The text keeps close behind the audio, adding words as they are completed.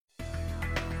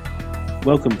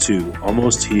Welcome to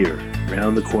Almost Here,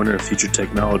 Round the Corner Future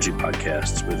Technology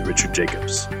podcasts with Richard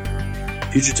Jacobs.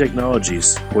 Future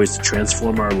technologies poised to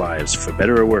transform our lives for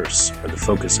better or worse are the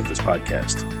focus of this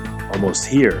podcast. Almost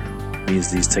here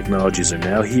means these technologies are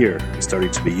now here and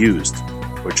starting to be used,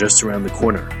 or just around the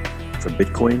corner, from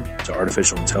Bitcoin to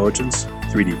artificial intelligence,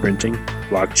 3D printing,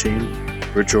 blockchain,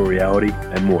 virtual reality,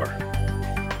 and more.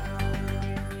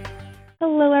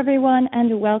 Hello, everyone,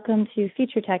 and welcome to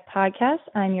Future Tech Podcast.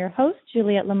 I'm your host,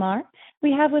 Juliette Lamar.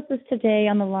 We have with us today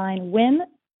on the line Wim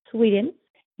Sweden.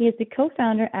 He is the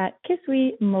co-founder at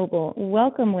Kisui Mobile.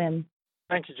 Welcome, Wim.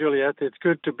 Thank you, Juliette. It's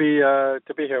good to be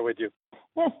here with you.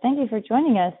 Yes, thank you for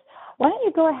joining us. Why don't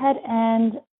you go ahead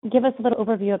and give us a little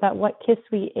overview about what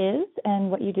Kisui is and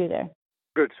what you do there?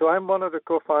 Good. So I'm one of the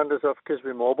co-founders of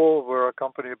Kisui Mobile. We're a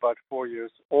company about 4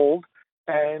 years old,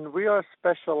 and we are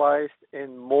specialized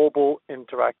in mobile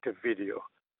interactive video,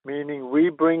 meaning we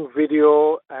bring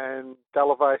video and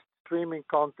televised streaming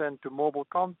content to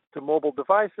mobile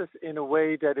devices in a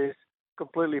way that is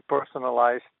completely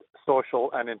personalized, social,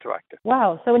 and interactive.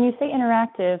 Wow. So when you say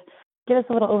interactive, give us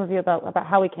a little overview about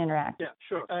how we can interact. Yeah,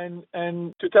 sure.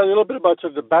 And to tell you a little bit about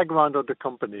sort of the background of the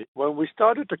company, when we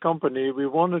started the company, we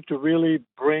wanted to really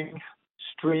bring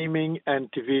streaming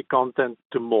and TV content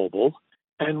to mobile.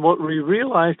 And what we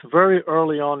realized very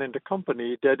early on in the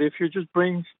company, that if you just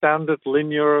bring standard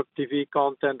linear TV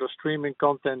content or streaming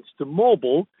contents to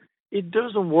mobile, it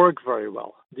doesn't work very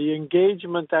well. The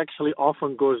engagement actually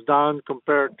often goes down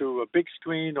compared to a big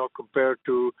screen or compared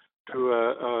to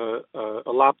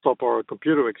a laptop or a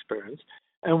computer experience.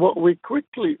 And what we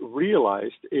quickly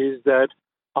realized is that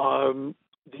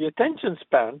the attention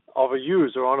span of a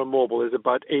user on a mobile is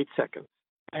about 8 seconds.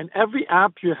 And every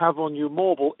app you have on your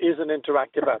mobile is an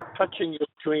interactive app, touching your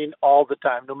screen all the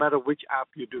time, no matter which app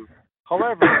you do.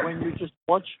 However, when you just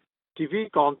watch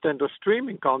TV content or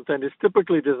streaming content, it's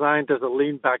typically designed as a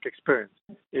lean-back experience.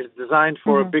 It's designed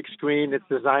for a big screen. It's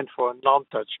designed for a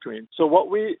non-touch screen. So what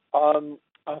we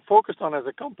focused on as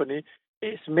a company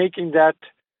is making that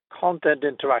content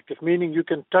interactive, meaning you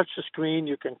can touch the screen,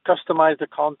 you can customize the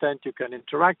content, you can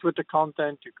interact with the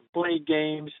content, you can play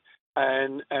games,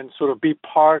 and sort of be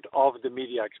part of the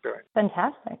media experience.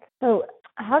 Fantastic. So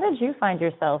how did you find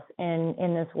yourself in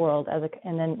this world as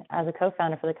a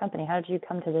co-founder for the company? How did you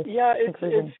come to this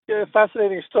conclusion? It's a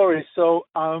fascinating story. So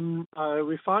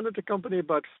we founded the company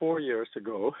about 4 years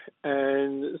ago,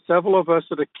 and several of us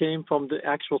sort of came from the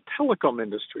actual telecom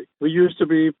industry. We used to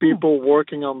be people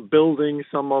working on building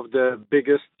some of the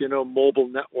biggest, mobile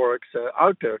networks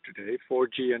out there today,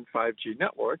 4G and 5G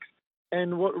networks.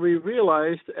 And what we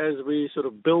realized as we sort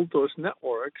of built those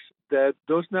networks, that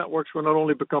those networks were not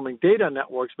only becoming data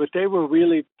networks, but they were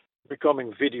really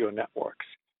becoming video networks.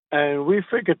 And we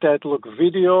figured that, look,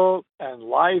 video and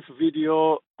live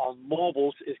video on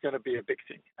mobiles is going to be a big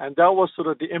thing. And that was sort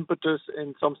of the impetus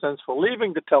in some sense for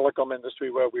leaving the telecom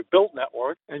industry where we built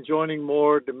networks and joining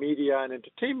more the media and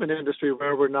entertainment industry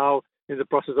where we're now in the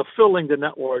process of filling the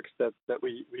networks that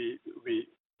we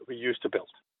used to build.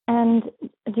 And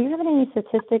do you have any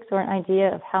statistics or an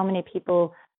idea of how many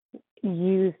people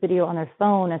use video on their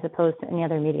phone as opposed to any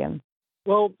other medium?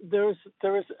 Well, there's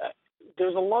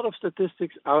a lot of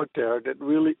statistics out there that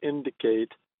really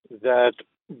indicate that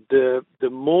the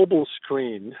mobile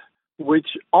screen, which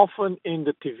often in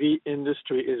the TV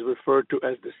industry is referred to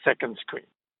as the second screen.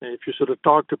 And if you sort of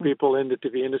talk to people in the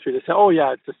TV industry, they say, "Oh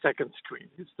yeah, it's the second screen.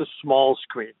 It's the small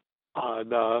screen."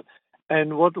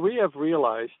 And what we have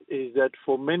realized is that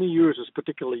for many users,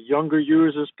 particularly younger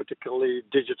users, particularly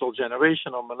digital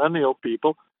generation or millennial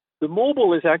people, the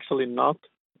mobile is actually not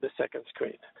the second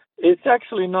screen. It's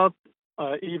actually not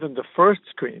even the first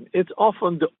screen. It's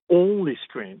often the only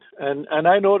screen. And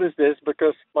I notice this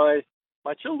because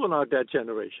my children are that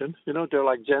generation. They're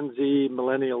like Gen Z,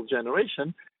 millennial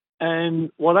generation.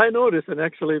 And what I noticed, and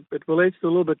actually it relates a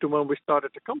little bit to when we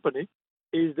started the company,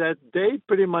 is that they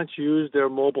pretty much use their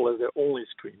mobile as their only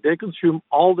screen. They consume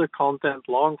all their content,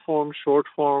 long form, short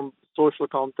form, social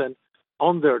content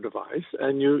on their device,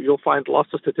 and you'll find lots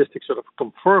of statistics sort of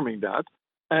confirming that.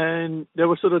 And there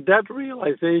was sort of that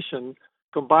realization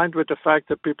combined with the fact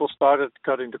that people started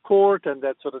cutting the cord and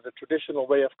that sort of the traditional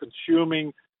way of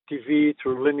consuming TV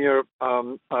through linear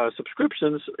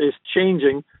subscriptions is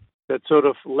changing, that sort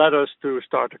of led us to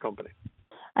start a company.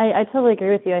 I totally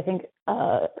agree with you. I think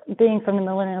being from the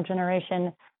millennial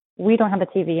generation, we don't have a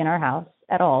TV in our house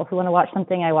at all. If we want to watch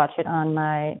something, I watch it on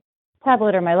my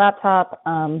tablet or my laptop,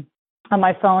 on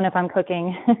my phone if I'm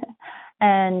cooking.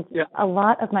 And a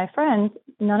lot of my friends,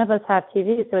 none of us have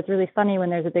TV. So it's really funny when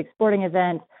there's a big sporting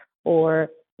event or,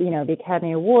 the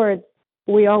Academy Awards.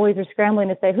 we always are scrambling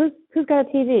to say, who's got a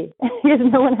TV? Because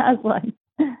no one has one.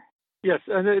 Yes,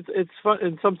 and it's fun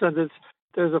in some sense.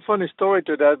 There's a funny story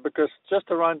to that because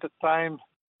just around the time,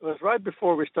 it was right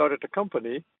before we started the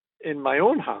company, in my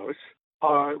own house,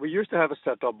 we used to have a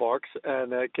set-top box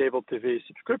and a cable TV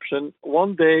subscription.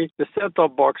 One day, the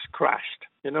set-top box crashed.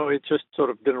 It just sort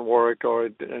of didn't work,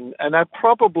 and I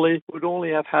probably would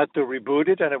only have had to reboot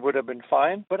it, and it would have been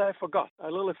fine. But I forgot. I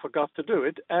literally forgot to do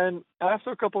it, and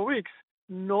after a couple of weeks,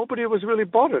 nobody was really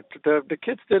bothered. The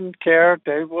kids didn't care.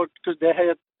 They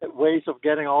had ways of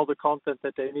getting all the content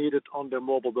that they needed on their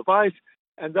mobile device,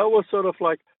 and that was sort of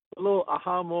like a little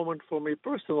aha moment for me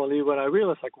personally when I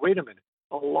realized, like, wait a minute.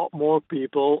 A lot more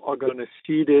people are going to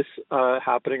see this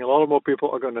happening. A lot more people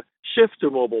are going to shift to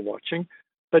mobile watching.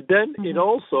 But then it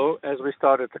also, as we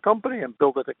started the company and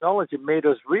built the technology, made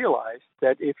us realize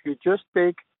that if you just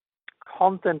take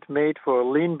content made for a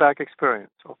lean-back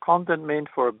experience or content made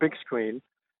for a big screen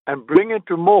and bring it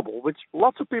to mobile, which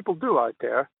lots of people do out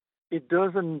there, it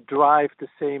doesn't drive the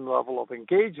same level of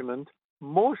engagement,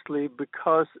 mostly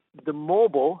because the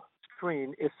mobile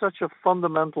screen is such a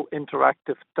fundamental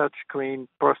interactive touchscreen,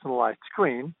 personalized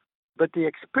screen, but the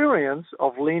experience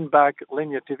of lean-back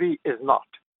linear TV is not.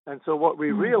 And so what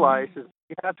we realized is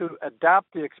we had to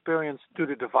adapt the experience to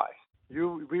the device.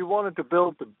 We wanted to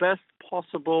build the best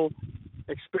possible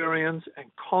experience and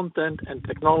content and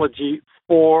technology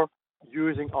for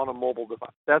using on a mobile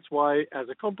device. That's why, as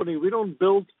a company, we don't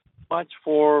build much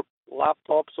for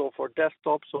laptops or for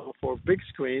desktops or for big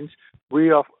screens. We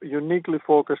are uniquely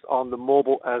focused on the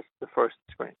mobile as the first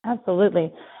screen.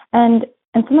 Absolutely. And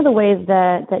some of the ways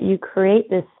that you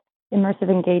create this immersive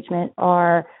engagement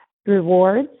are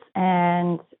rewards,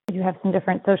 and you have some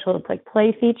different social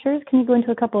play features. Can you go into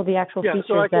a couple of the actual features?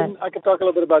 Yeah, so I can talk a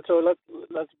little bit about. So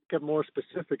let's get more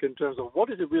specific in terms of what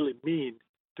does it really mean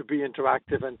to be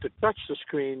interactive and to touch the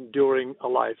screen during a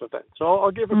live event. So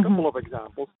I'll give a couple of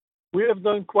examples. We have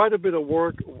done quite a bit of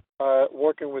work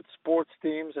working with sports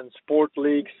teams and sport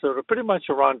leagues, sort of pretty much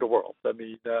around the world.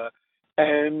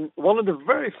 And one of the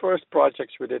very first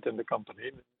projects we did in the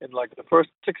company, in like the first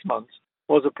 6 months,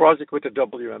 was a project with the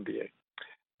WNBA.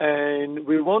 And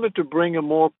we wanted to bring a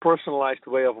more personalized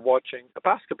way of watching a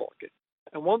basketball game.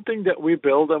 And one thing that we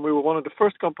built, and we were one of the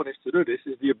first companies to do this,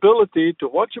 is the ability to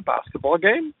watch a basketball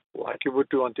game like you would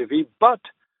do on TV, but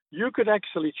you could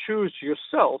actually choose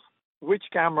yourself which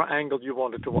camera angle you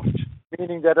wanted to watch.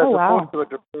 Meaning that as opposed to a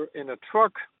driver in a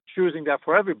truck choosing that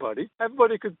for everybody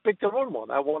could pick their own one.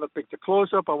 I want to pick the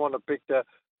close-up, I want to pick the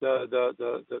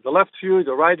left view,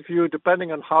 the right view,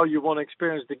 depending on how you want to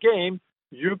experience the game.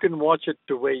 You can watch it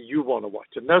the way you want to watch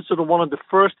it. And that's sort of one of the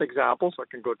first examples, I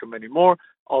can go to many more,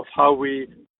 of how we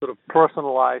sort of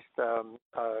personalized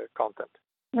content.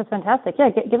 That's fantastic. Yeah,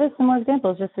 give us some more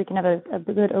examples just so we can have a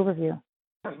good overview.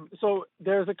 So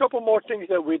there's a couple more things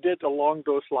that we did along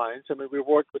those lines. I mean, we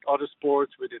worked with other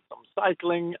sports. We did some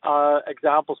cycling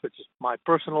examples, which is my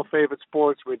personal favorite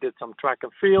sports. We did some track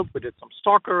and field. We did some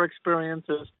soccer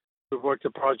experiences. We worked a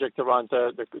project around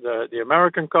the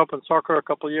American Cup and soccer a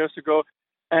couple of years ago.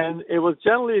 And it was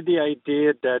generally the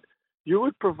idea that you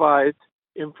would provide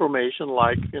information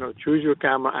like, choose your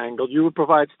camera angle. You would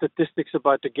provide statistics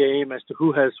about the game as to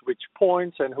who has which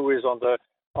points and who is on the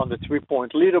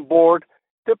 3-point leaderboard.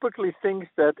 Typically things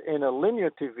that in a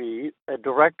linear TV, a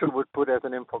director would put as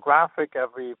an infographic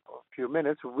every few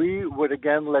minutes. We would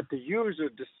again let the user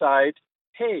decide,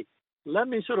 hey, let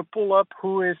me sort of pull up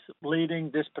who is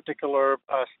leading this particular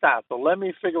stat. Or let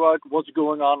me figure out what's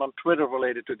going on Twitter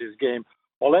related to this game.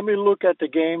 Or let me look at the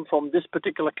game from this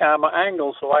particular camera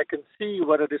angle so I can see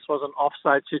whether this was an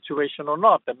offside situation or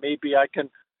not. And maybe I can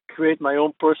create my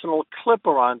own personal clip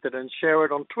around it and share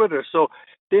it on Twitter. So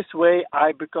this way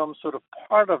I become sort of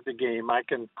part of the game. I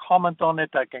can comment on it,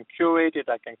 I can curate it,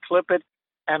 I can clip it,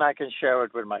 and I can share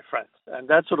it with my friends. And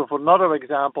that's sort of another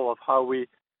example of how we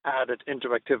added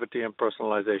interactivity and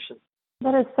personalization.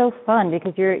 That is so fun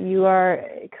because you are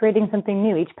creating something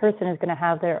new. Each person is going to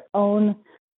have their own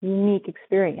unique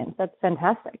experience. That's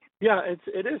fantastic. Yeah,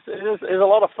 it is a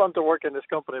lot of fun to work in this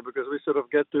company because we sort of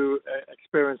get to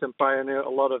experience and pioneer a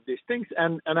lot of these things.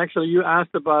 And actually, you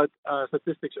asked about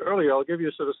statistics earlier. I'll give you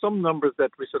sort of some numbers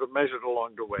that we sort of measured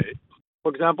along the way.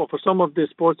 For example, for some of the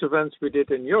sports events we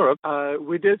did in Europe,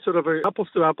 we did sort of an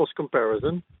apples-to-apples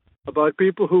comparison about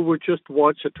people who would just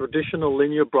watch a traditional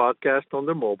linear broadcast on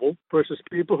their mobile versus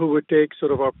people who would take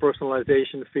sort of our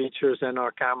personalization features and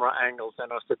our camera angles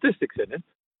and our statistics in it.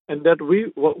 And that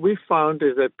what we found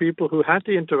is that people who had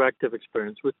the interactive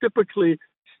experience would typically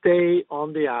stay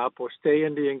on the app or stay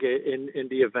in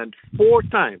the event 4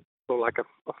 times. So like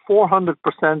a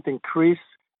 400% increase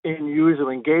in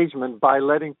user engagement by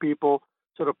letting people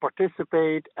sort of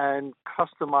participate and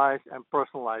customize and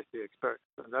personalize the experience.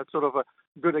 And that's sort of a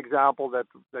good example that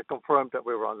confirmed that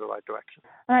we were on the right direction.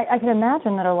 I can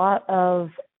imagine that a lot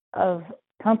of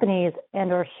companies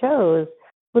and or shows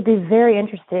would be very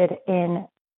interested in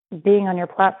being on your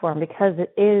platform because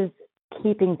it is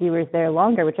keeping viewers there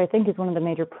longer, which I think is one of the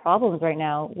major problems right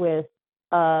now with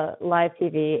live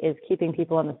TV is keeping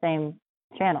people on the same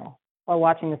channel or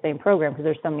watching the same program because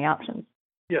there's so many options.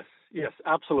 Yes,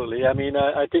 absolutely. I mean,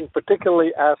 I think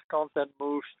particularly as content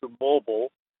moves to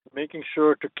mobile, making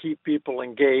sure to keep people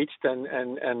engaged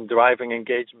and driving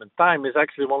engagement time is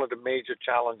actually one of the major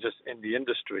challenges in the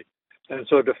industry. And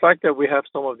so the fact that we have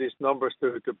some of these numbers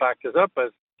to back this up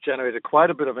has generated quite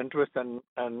a bit of interest and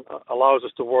allows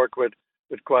us to work with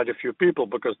quite a few people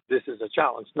because this is a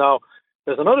challenge. Now,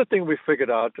 there's another thing we figured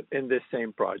out in this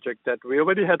same project that we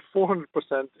already had 400%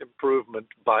 improvement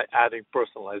by adding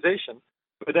personalization.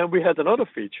 But then we had another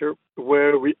feature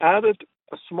where we added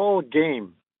a small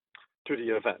game to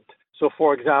the event. So,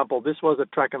 for example, this was a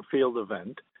track and field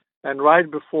event. And right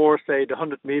before, say, the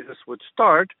 100 meters would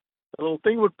start, a little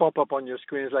thing would pop up on your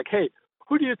screen. It's like, hey,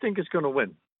 who do you think is going to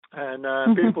win?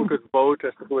 And people could vote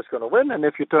as to who is going to win. And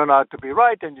if you turn out to be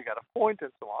right, then you get a point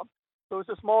and so on. So it's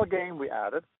a small game we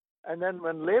added. And then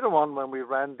later on, when we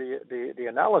ran the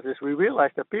analysis, we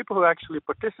realized that people who actually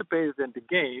participated in the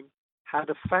game had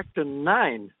a factor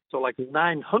 9, so like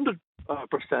 900%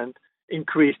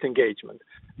 increased engagement.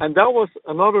 And that was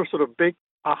another sort of big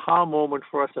aha moment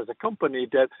for us as a company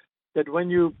that when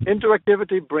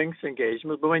interactivity brings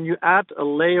engagement, but when you add a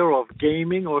layer of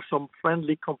gaming or some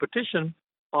friendly competition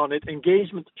on it,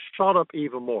 engagement shot up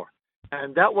even more.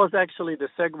 And that was actually the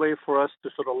segue for us to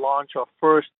sort of launch our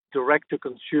first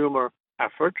direct-to-consumer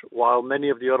effort, while many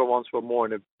of the other ones were more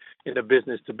in a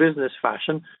business-to-business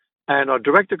fashion. And our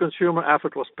direct-to-consumer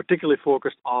effort was particularly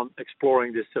focused on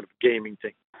exploring this sort of gaming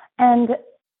thing. And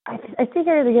I see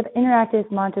here that you have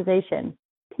interactive monetization.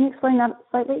 Can you explain that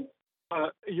slightly?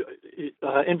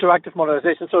 Interactive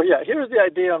monetization. So yeah, here's the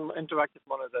idea on interactive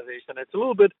monetization. It's a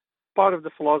little bit part of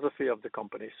the philosophy of the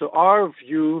company. So our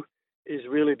view is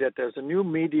really that there's a new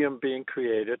medium being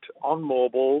created on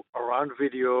mobile, around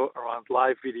video, around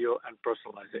live video and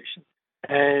personalization.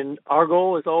 And our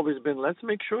goal has always been, let's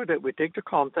make sure that we take the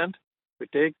content, we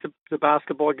take the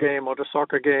basketball game or the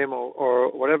soccer game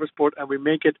or whatever sport, and we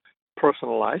make it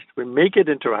personalized. We make it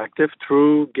interactive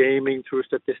through gaming, through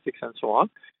statistics, and so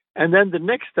on. And then the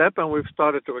next step, and we've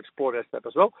started to explore that step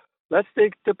as well, let's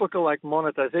take typical like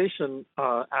monetization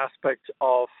aspects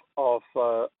of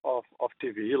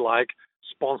TV, like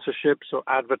sponsorships or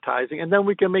advertising, and then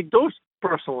we can make those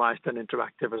personalized and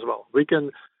interactive as well. We can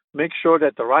make sure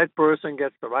that the right person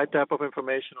gets the right type of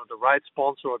information or the right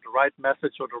sponsor or the right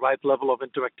message or the right level of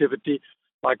interactivity.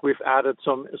 Like we've added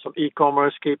some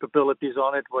e-commerce capabilities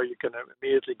on it where you can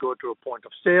immediately go to a point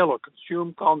of sale or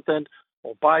consume content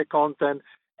or buy content.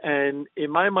 And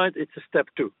in my mind, it's a step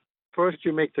 2. First,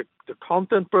 you make the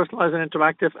content personalized and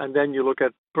interactive, and then you look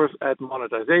at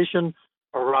monetization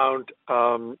around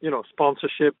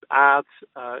sponsorship, ads,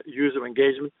 user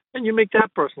engagement, and you make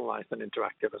that personalized and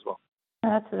interactive as well.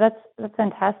 That's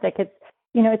fantastic.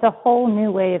 It's a whole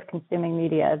new way of consuming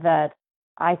media that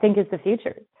I think is the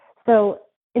future. So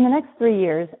in the next 3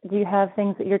 years, do you have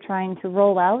things that you're trying to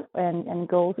roll out and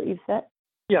goals that you've set?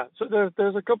 Yeah, so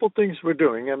there's a couple things we're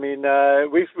doing. I mean,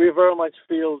 we very much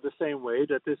feel the same way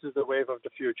that this is the wave of the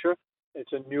future.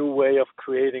 It's a new way of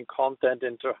creating content,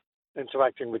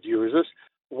 interacting with users.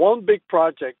 One big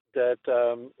project that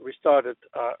we started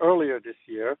earlier this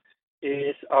year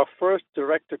is our first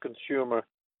direct-to-consumer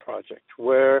project,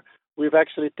 where we've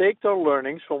actually taken our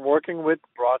learnings from working with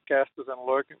broadcasters and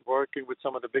working with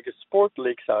some of the biggest sport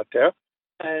leagues out there,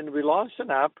 and we launched an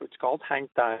app. It's called Hang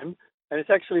Time, and it's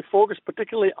actually focused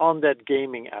particularly on that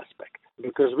gaming aspect,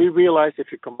 because we realized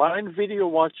if you combine video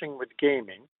watching with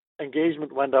gaming,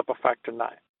 engagement went up a factor 9.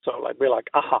 So we're like,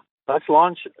 let's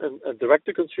launch a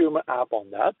direct-to-consumer app on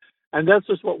that, and that's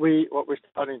just what we're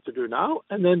starting to do now.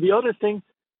 And then the other thing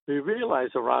we realize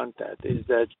around that is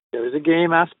that there is a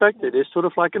game aspect. It is sort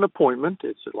of like an appointment.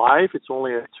 It's live. It's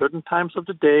only at certain times of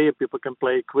the day. People can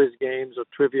play quiz games or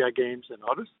trivia games and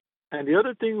others. And the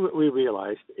other thing we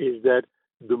realized is that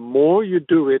the more you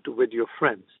do it with your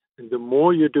friends and the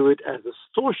more you do it as a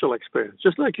social experience,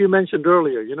 just like you mentioned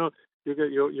earlier, you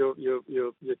get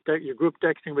your group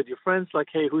texting with your friends like,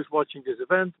 hey, who's watching this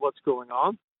event? What's going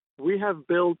on? We have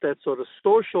built that sort of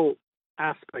social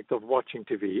aspect of watching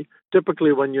TV,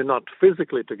 typically when you're not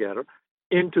physically together,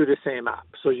 into the same app.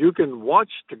 So you can watch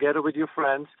together with your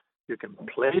friends, you can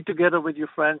play together with your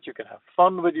friends, you can have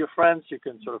fun with your friends, you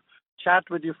can sort of chat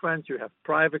with your friends. You have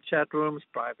private chat rooms,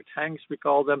 private hangs, we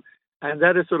call them. And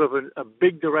that is sort of a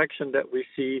big direction that we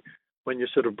see when you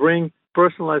sort of bring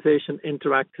personalization,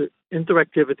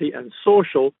 interactivity, and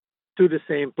social to the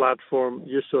same platform.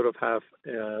 You sort of have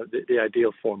the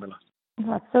ideal formula.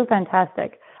 That's so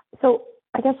fantastic. So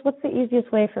I guess what's the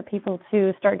easiest way for people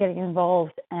to start getting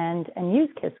involved and use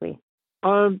Kisui?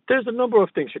 There's a number of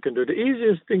things you can do. The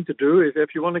easiest thing to do is if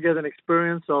you want to get an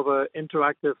experience of an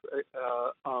interactive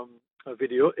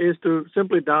video is to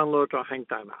simply download our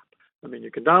Hangtime app. I mean,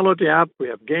 you can download the app. We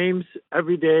have games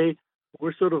every day.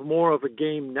 We're sort of more of a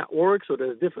game network, so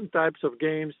there's different types of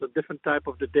games, the different type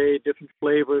of the day, different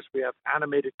flavors. We have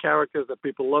animated characters that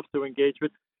people love to engage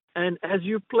with. And as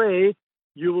you play,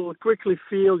 you will quickly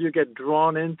feel you get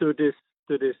drawn into this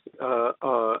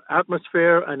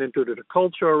atmosphere and into the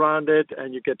culture around it,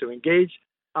 and you get to engage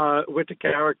with the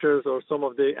characters or some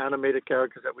of the animated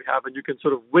characters that we have, and you can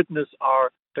sort of witness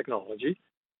our technology.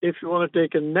 If you want to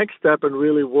take a next step and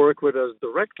really work with us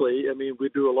directly, I mean, we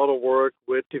do a lot of work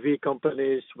with TV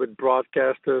companies, with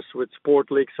broadcasters, with sport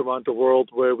leagues around the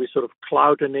world where we sort of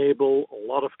cloud enable a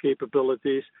lot of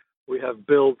capabilities. We have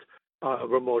built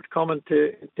remote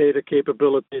commentator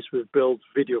capabilities. We've built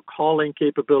video calling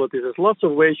capabilities. There's lots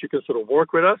of ways you can sort of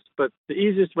work with us, but the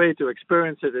easiest way to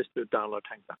experience it is to download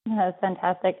Hangtime. That's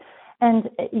fantastic. And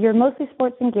you're mostly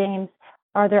sports and games.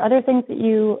 Are there other things that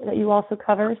you also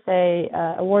cover, say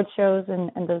award shows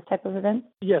and those type of events?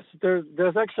 Yes,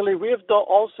 there's actually, we have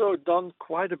also done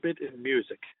quite a bit in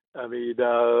music. I mean,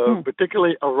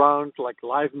 particularly around like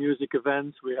live music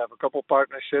events. We have a couple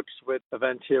partnerships with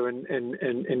events here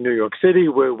in New York City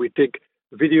where we take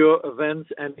video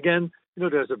events. And again, you know,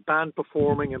 there's a band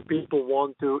performing and people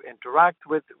want to interact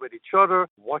with each other,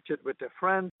 watch it with their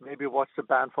friends, maybe watch the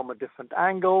band from a different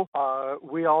angle.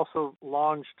 We also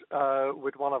launched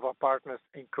with one of our partners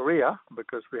in Korea,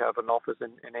 because we have an office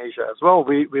in Asia as well.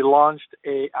 We launched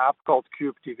a app called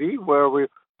Cube TV where we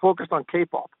focused on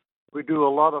K-pop. We do a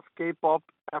lot of K-pop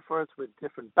efforts with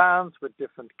different bands, with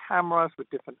different cameras, with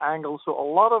different angles. So a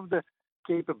lot of the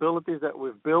capabilities that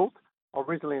we've built,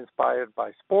 originally inspired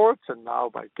by sports and now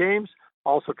by games,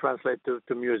 also translate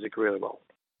to music really well.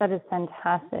 That is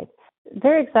fantastic.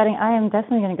 Very exciting. I am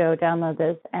definitely going to go download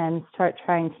this and start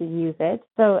trying to use it.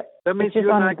 So that means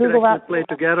you and I could actually play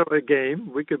together a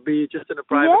game. We could be just in a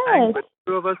private hang with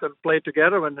two of us and play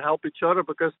together and help each other,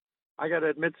 because I got to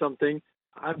admit something.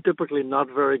 I'm typically not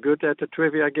very good at the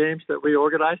trivia games that we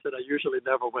organize, and I usually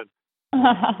never win.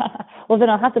 Well, then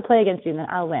I'll have to play against you, and then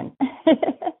I'll win.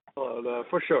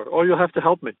 For sure. Or you'll have to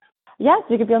help me. Yes,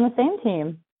 we could be on the same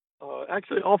team.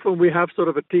 Actually, often we have sort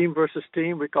of a team versus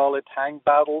team. We call it hang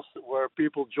battles, where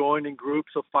people join in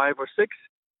groups of 5 or 6.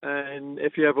 And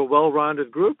if you have a well-rounded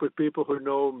group with people who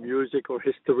know music or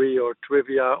history or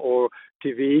trivia or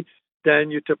TV,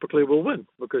 then you typically will win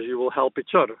because you will help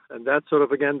each other. And that's sort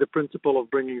of, again, the principle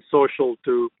of bringing social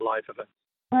to live events.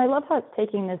 I love how it's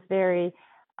taking this very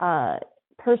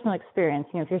personal experience.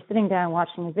 You know, if you're sitting down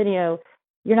watching a video,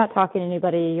 you're not talking to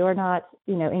anybody, you're not,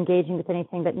 you know, engaging with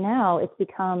anything, but now it's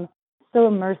become so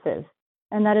immersive.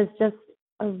 And that is just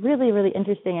a really, really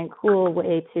interesting and cool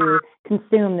way to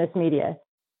consume this media.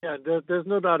 Yeah, there's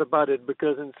no doubt about it,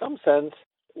 because in some sense,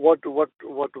 what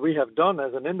we have done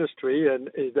as an industry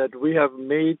is that we have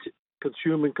made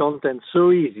consuming content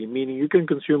so easy, meaning you can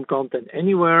consume content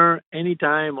anywhere,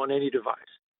 anytime, on any device.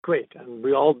 Great, and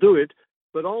we all do it.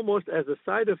 But almost as a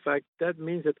side effect, that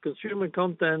means that consuming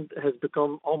content has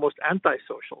become almost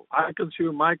antisocial. I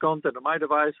consume my content on my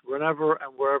device whenever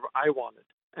and wherever I want it.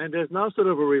 And there's now sort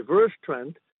of a reverse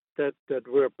trend that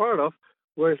we're a part of,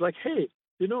 where it's like, hey,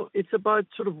 you know, it's about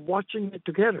sort of watching it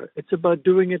together. It's about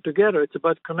doing it together. It's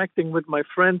about connecting with my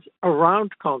friends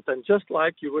around content, just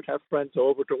like you would have friends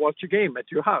over to watch a game at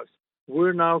your house.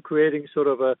 We're now creating sort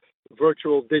of a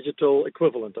virtual digital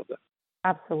equivalent of that.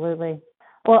 Absolutely.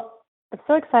 Well, I'm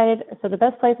so excited. So the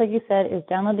best place, like you said, is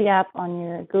download the app on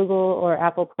your Google or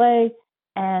Apple Play.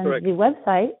 And correct. The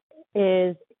website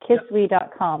is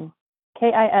kiswe.com,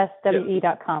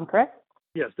 KISWE.com, correct?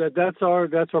 Yes, that's our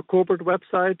corporate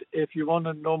website. If you want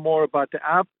to know more about the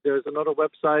app, there's another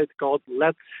website called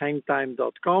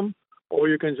letshangtime.com, or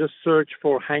you can just search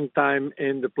for Hangtime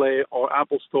in the Play or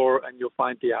Apple Store, and you'll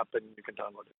find the app and you can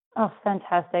download it. Oh,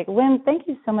 fantastic. Wim, thank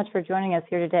you so much for joining us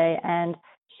here today and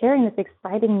sharing this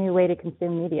exciting new way to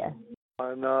consume media.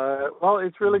 And well,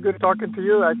 it's really good talking to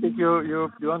you. I think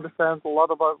you understand a lot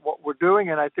about what we're doing,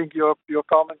 and I think your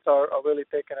comments are really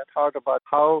taken at heart about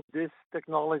how this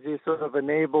technology sort of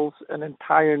enables an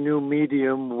entire new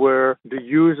medium where the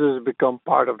users become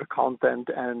part of the content,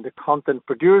 and the content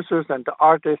producers and the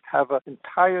artists have an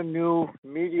entire new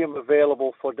medium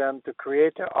available for them to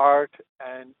create their art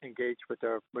and engage with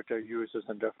their users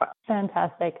and their fans.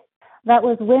 Fantastic. That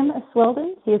was Wim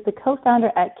Sweldens. He is the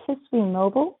co-founder at Kiswe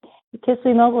Mobile.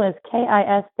 Kiswe Mobile is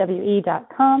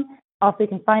KISWE.com. Also, you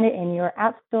can find it in your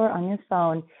app store on your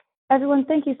phone. Everyone,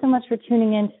 thank you so much for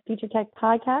tuning in to Future Tech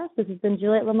Podcast. This has been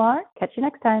Juliet Lamar. Catch you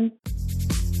next time.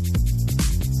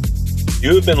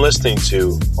 You have been listening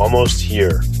to Almost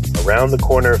Here, Around the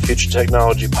Corner Future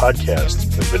Technology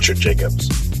Podcast with Richard Jacobs.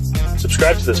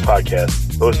 Subscribe to this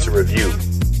podcast, post a review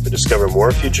to discover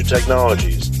more future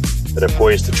technologies that are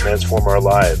poised to transform our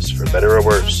lives for better or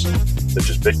worse, such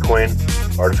as Bitcoin,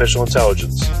 artificial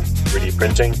intelligence, 3D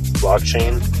printing,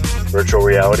 blockchain, virtual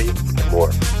reality, and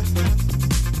more.